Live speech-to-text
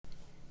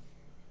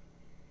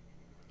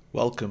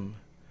Welcome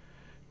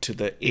to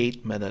the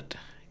 8-minute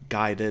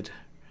guided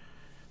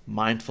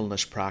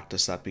mindfulness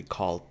practice that we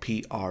call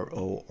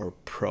PRO or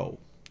PRO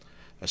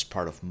as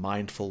part of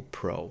Mindful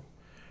Pro.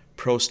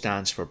 PRO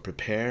stands for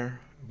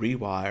Prepare,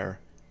 Rewire,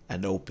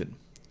 and Open.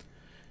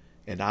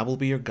 And I will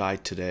be your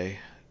guide today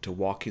to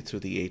walk you through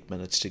the 8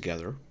 minutes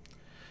together.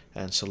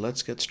 And so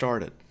let's get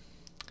started.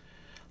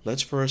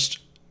 Let's first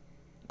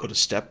go to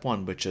step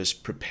 1, which is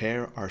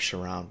prepare our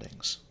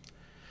surroundings.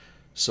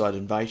 So I'd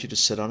invite you to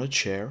sit on a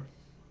chair,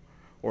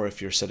 or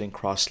if you're sitting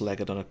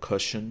cross-legged on a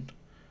cushion,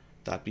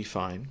 that'd be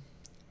fine.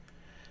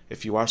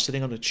 If you are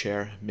sitting on a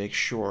chair, make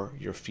sure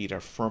your feet are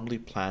firmly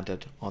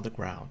planted on the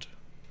ground.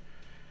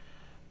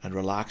 And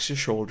relax your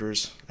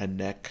shoulders and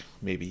neck,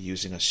 maybe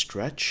using a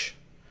stretch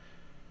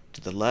to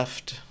the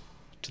left,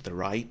 to the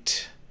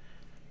right,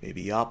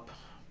 maybe up,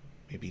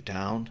 maybe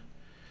down.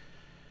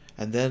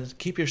 And then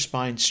keep your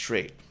spine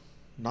straight,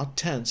 not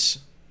tense,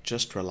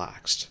 just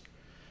relaxed.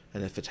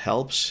 And if it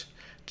helps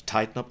to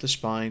tighten up the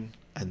spine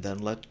and then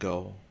let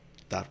go,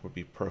 that would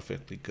be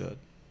perfectly good.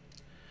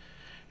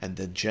 And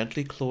then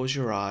gently close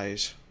your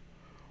eyes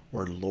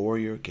or lower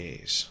your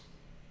gaze.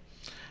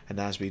 And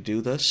as we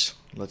do this,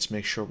 let's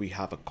make sure we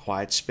have a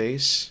quiet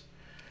space,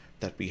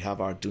 that we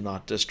have our do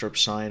not disturb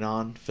sign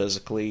on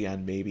physically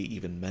and maybe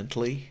even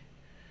mentally.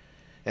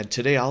 And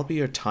today I'll be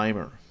your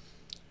timer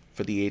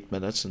for the 8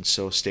 minutes, and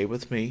so stay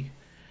with me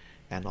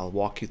and I'll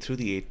walk you through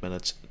the 8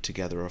 minutes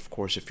together. Of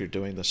course, if you're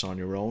doing this on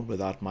your own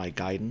without my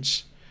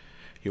guidance,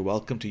 you're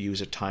welcome to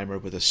use a timer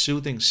with a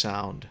soothing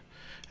sound,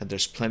 and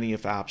there's plenty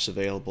of apps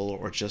available,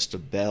 or just a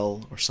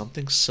bell or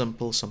something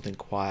simple, something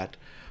quiet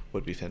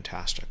would be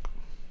fantastic.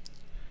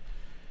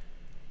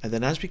 And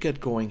then as we get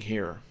going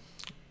here,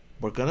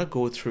 we're going to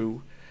go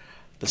through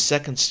the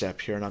second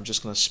step here, and I'm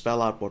just going to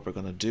spell out what we're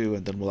going to do,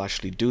 and then we'll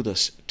actually do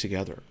this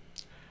together.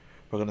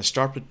 We're going to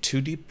start with 2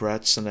 deep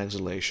breaths and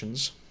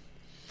exhalations,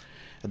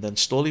 and then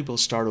slowly we'll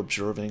start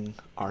observing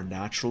our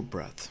natural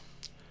breath.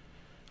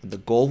 And the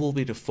goal will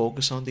be to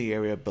focus on the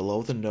area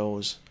below the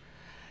nose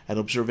and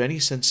observe any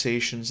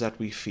sensations that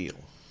we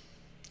feel.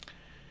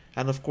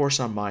 And of course,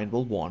 our mind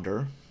will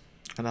wander.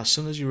 And as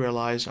soon as you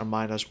realize our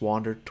mind has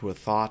wandered to a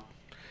thought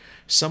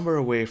somewhere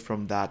away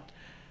from that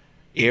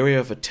area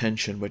of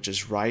attention, which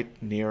is right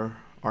near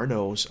our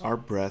nose, our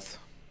breath,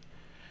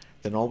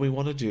 then all we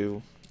want to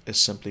do is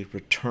simply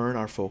return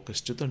our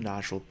focus to the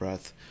natural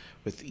breath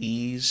with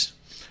ease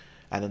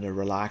and in a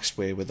relaxed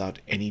way without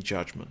any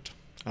judgment.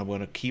 I'm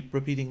going to keep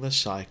repeating this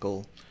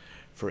cycle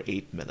for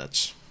 8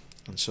 minutes.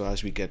 And so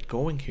as we get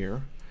going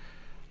here,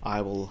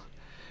 I will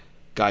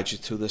guide you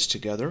through this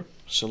together.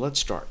 So let's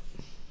start.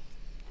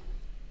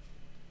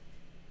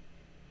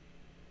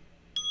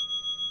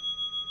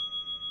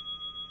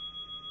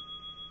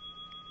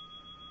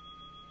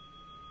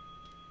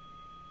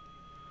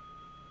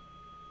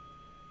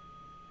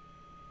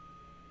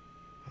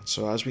 And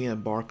so as we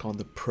embark on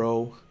the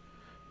pro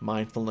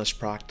mindfulness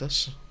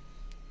practice,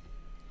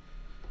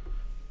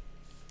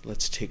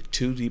 let's take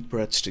 2 deep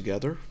breaths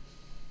together.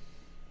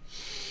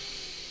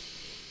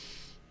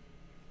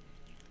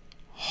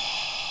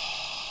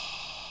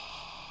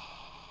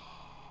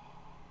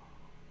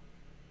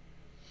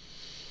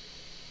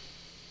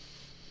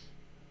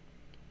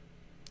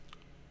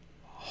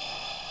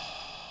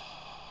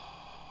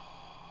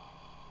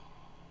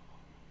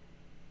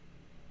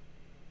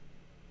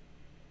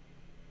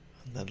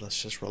 And then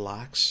let's just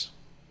relax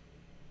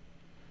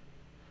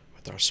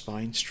with our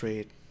spine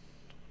straight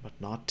but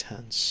not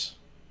tense.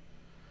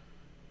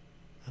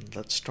 And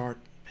let's start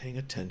paying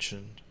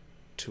attention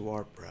to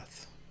our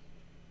breath.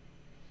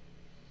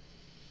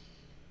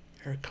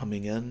 Air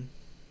coming in,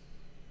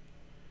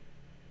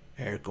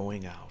 air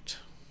going out.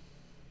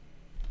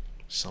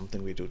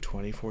 Something we do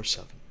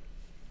 24/7.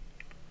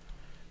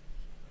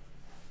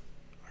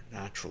 Our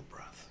natural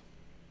breath.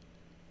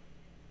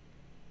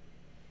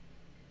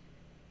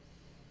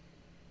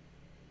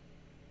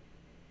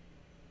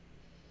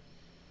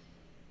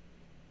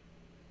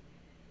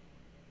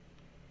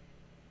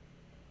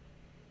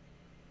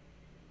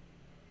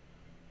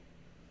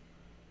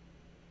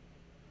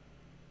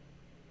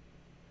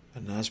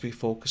 And as we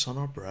focus on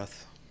our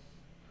breath,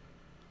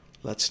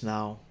 let's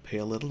now pay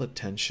a little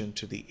attention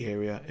to the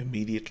area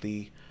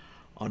immediately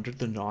under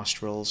the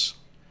nostrils,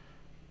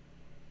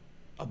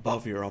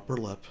 above your upper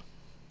lip,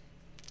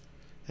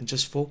 and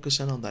just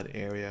focus in on that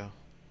area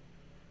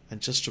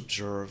and just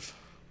observe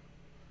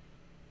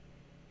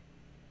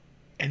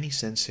any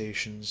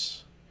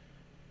sensations,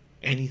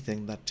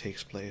 anything that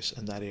takes place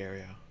in that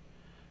area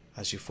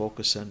as you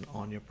focus in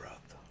on your breath.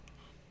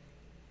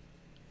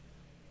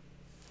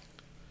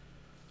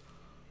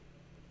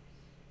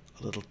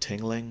 A little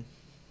tingling,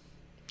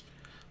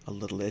 a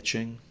little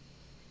itching,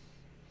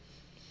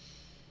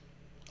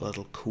 a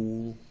little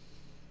cool,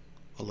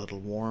 a little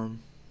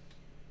warm.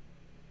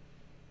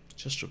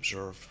 Just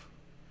observe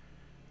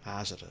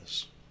as it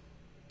is,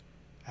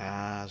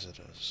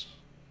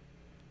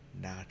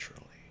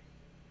 naturally.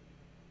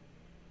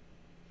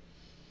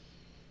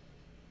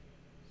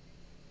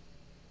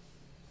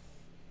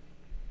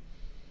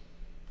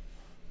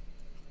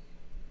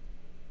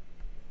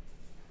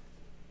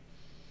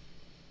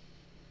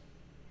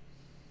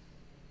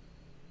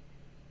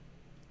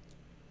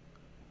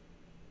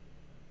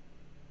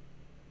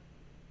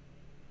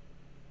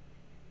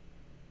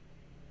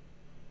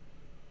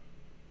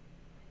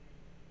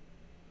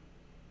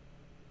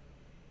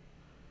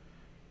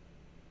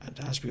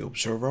 And as we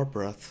observe our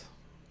breath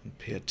and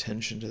pay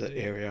attention to that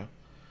area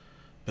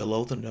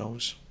below the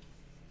nose,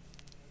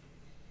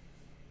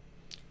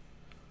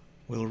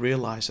 we'll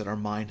realize that our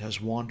mind has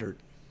wandered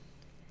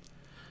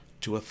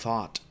to a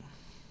thought,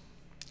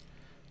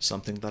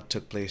 something that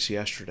took place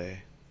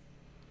yesterday,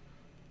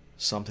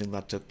 something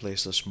that took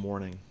place this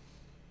morning,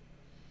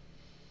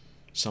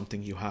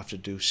 something you have to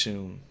do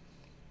soon,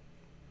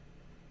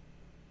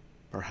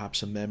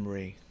 perhaps a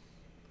memory,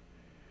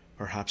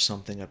 perhaps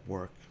something at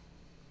work.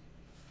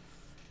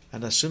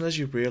 And as soon as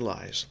you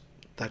realize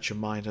that your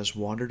mind has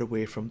wandered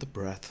away from the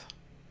breath,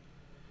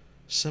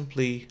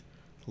 simply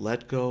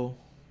let go,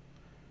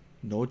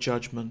 no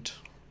judgment,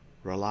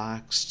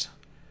 relaxed,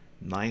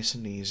 nice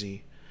and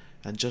easy,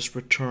 and just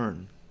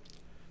return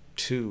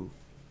to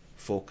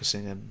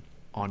focusing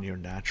on your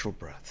natural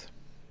breath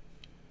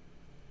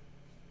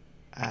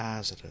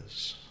as it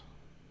is,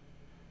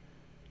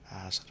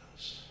 as it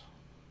is,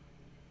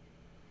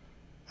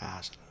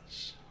 as it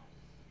is.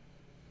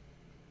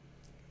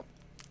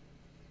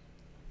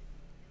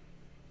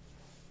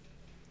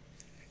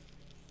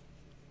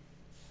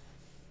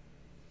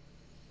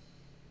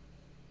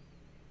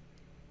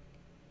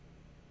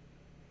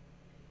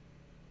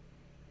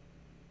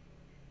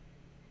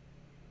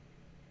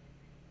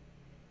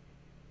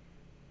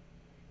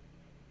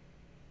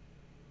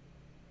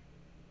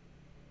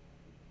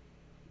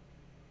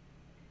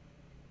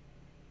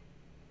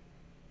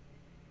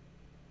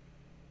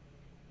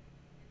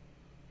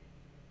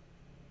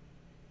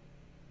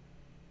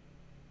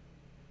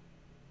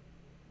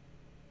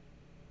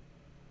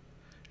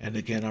 And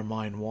again, our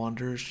mind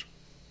wanders,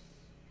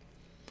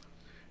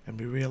 and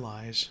we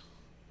realize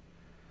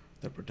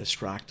that we're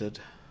distracted,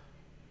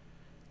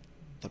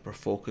 that we're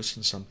focused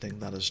on something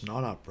that is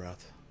not our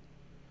breath.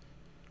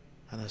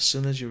 And as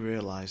soon as you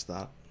realize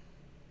that,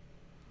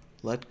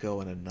 let go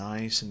in a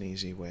nice and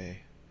easy way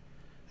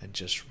and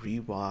just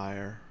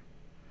rewire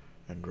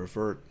and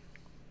revert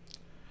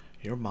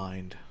your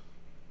mind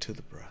to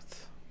the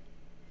breath,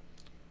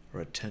 or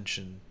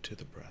attention to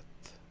the breath.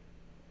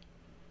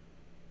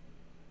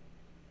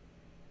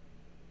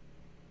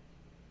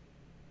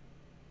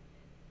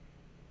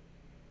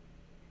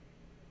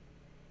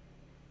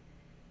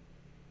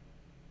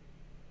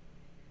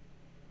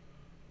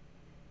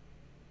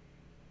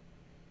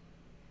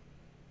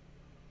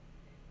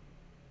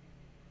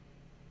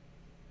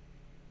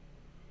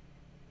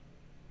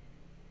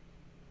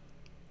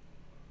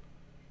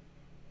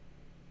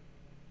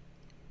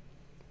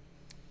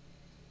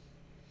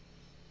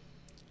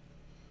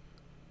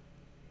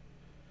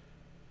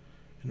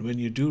 And when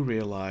you do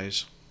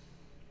realize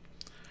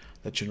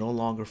that you're no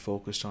longer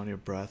focused on your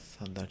breath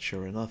and that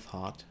you're in a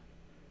thought,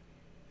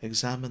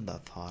 examine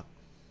that thought.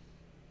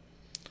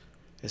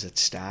 Is it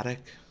static?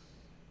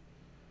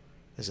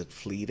 Is it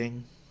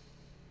fleeting?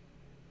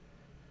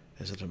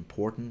 Is it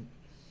important?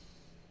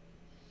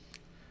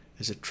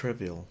 Is it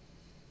trivial?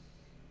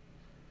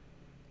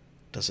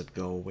 Does it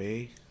go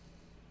away?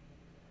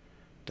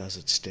 Does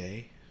it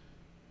stay?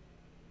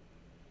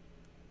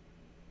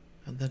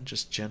 And then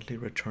just gently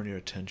return your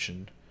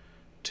attention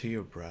to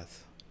your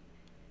breath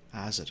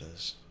as it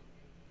is,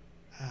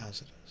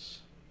 as it is,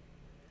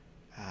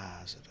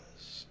 as it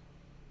is.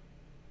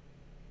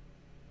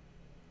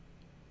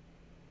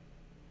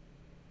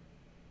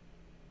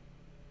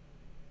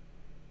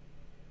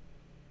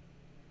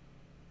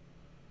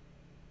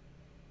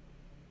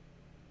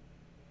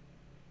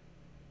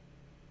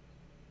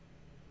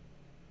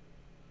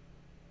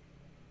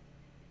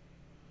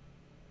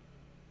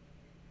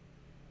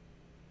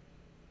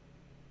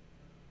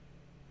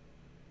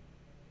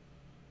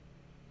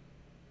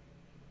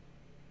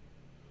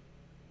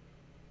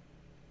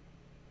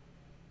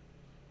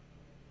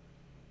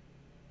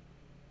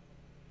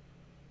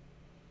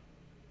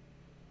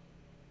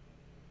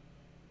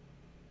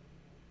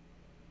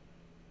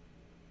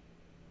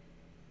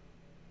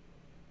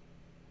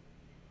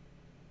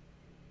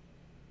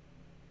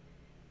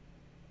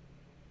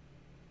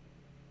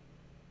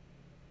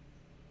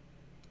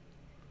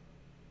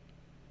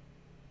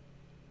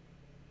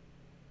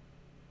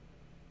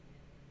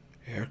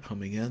 Air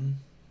coming in,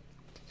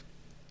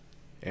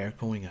 air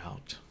going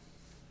out,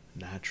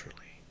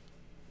 naturally,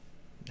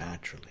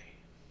 naturally.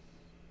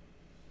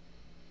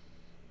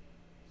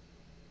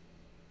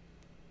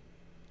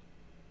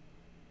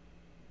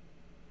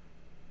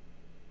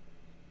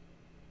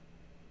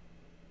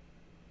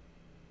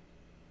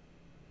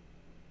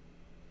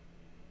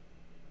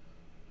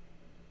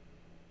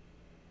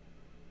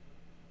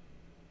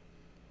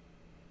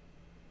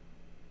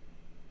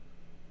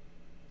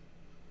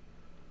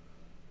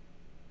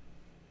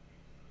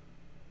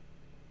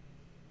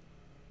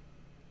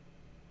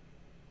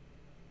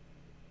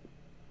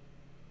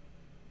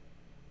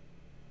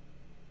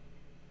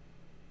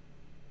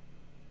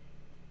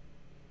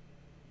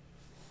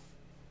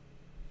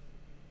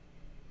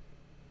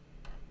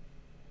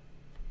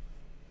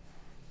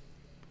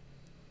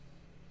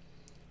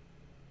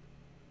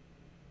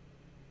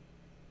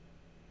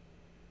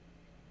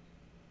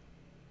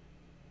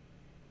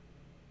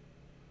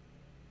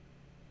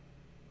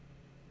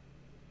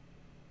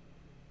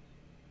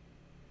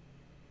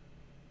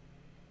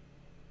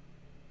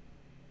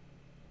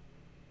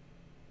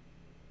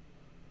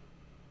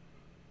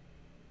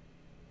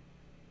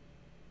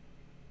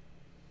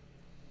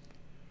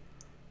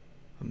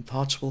 And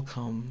thoughts will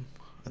come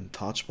and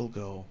thoughts will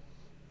go.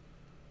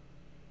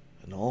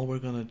 And all we're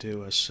going to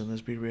do as soon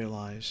as we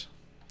realize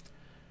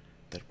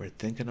that we're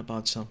thinking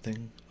about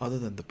something other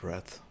than the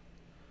breath,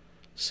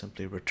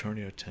 simply return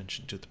your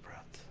attention to the breath.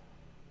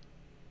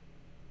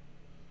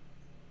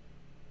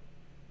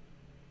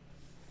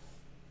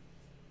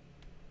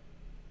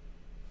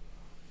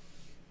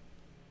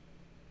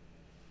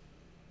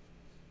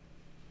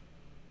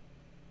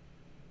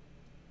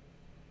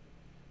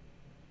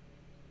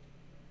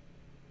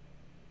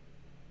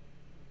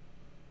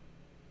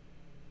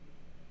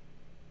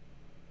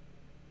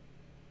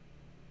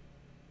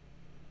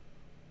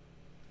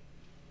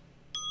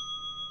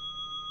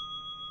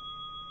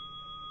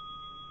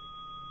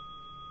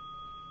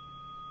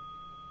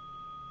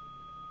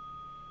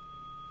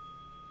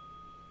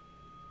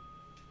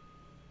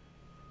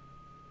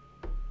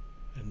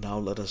 And now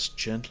let us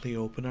gently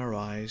open our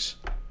eyes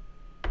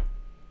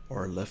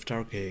or lift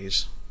our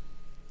gaze.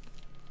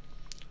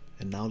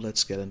 And now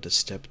let's get into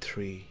step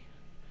 3,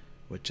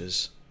 which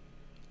is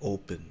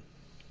open.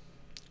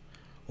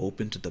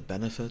 Open to the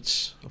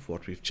benefits of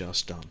what we've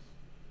just done.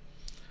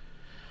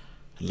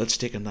 And let's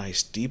take a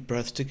nice deep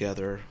breath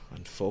together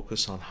and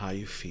focus on how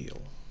you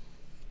feel.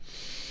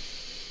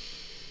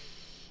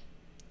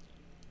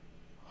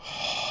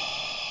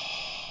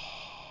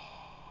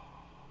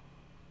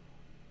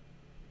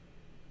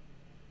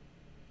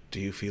 Do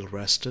you feel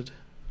rested?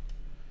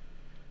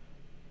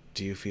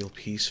 Do you feel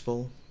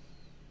peaceful?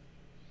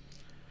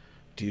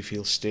 Do you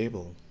feel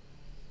stable?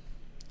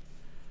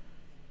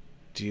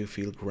 Do you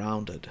feel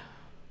grounded?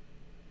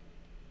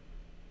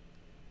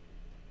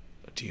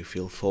 Do you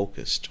feel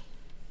focused?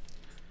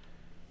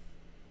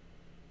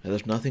 And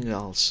if nothing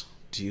else,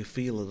 do you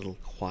feel a little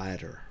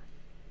quieter?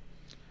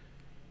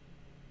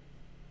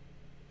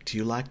 Do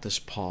you like this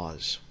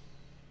pause?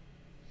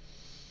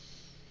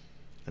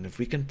 And if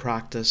we can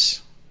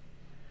practice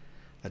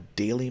a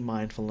daily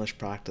mindfulness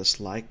practice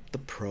like the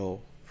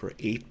Pro for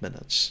 8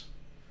 minutes,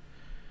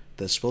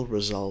 this will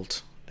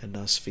result in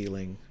us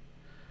feeling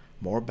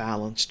more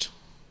balanced,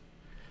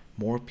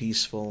 more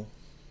peaceful,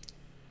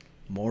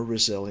 more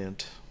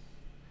resilient,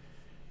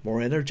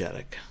 more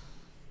energetic,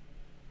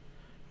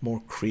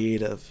 more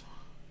creative,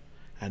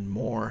 and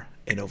more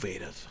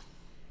innovative.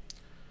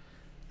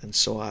 And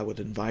so I would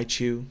invite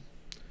you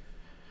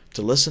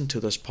to listen to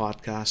this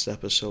podcast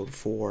episode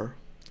 4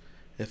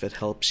 if it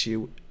helps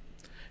you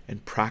in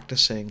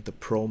practicing the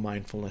Pro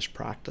mindfulness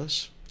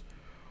practice,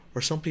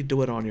 or simply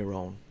do it on your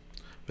own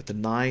with a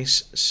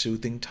nice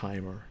soothing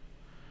timer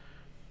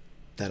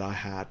that I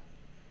had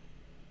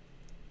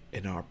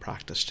in our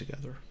practice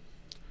together.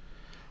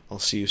 I'll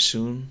see you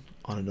soon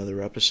on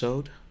another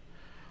episode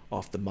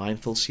of the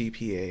Mindful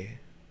CPA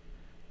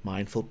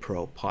Mindful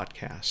Pro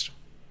podcast.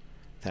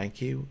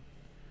 Thank you,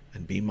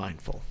 and be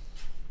mindful.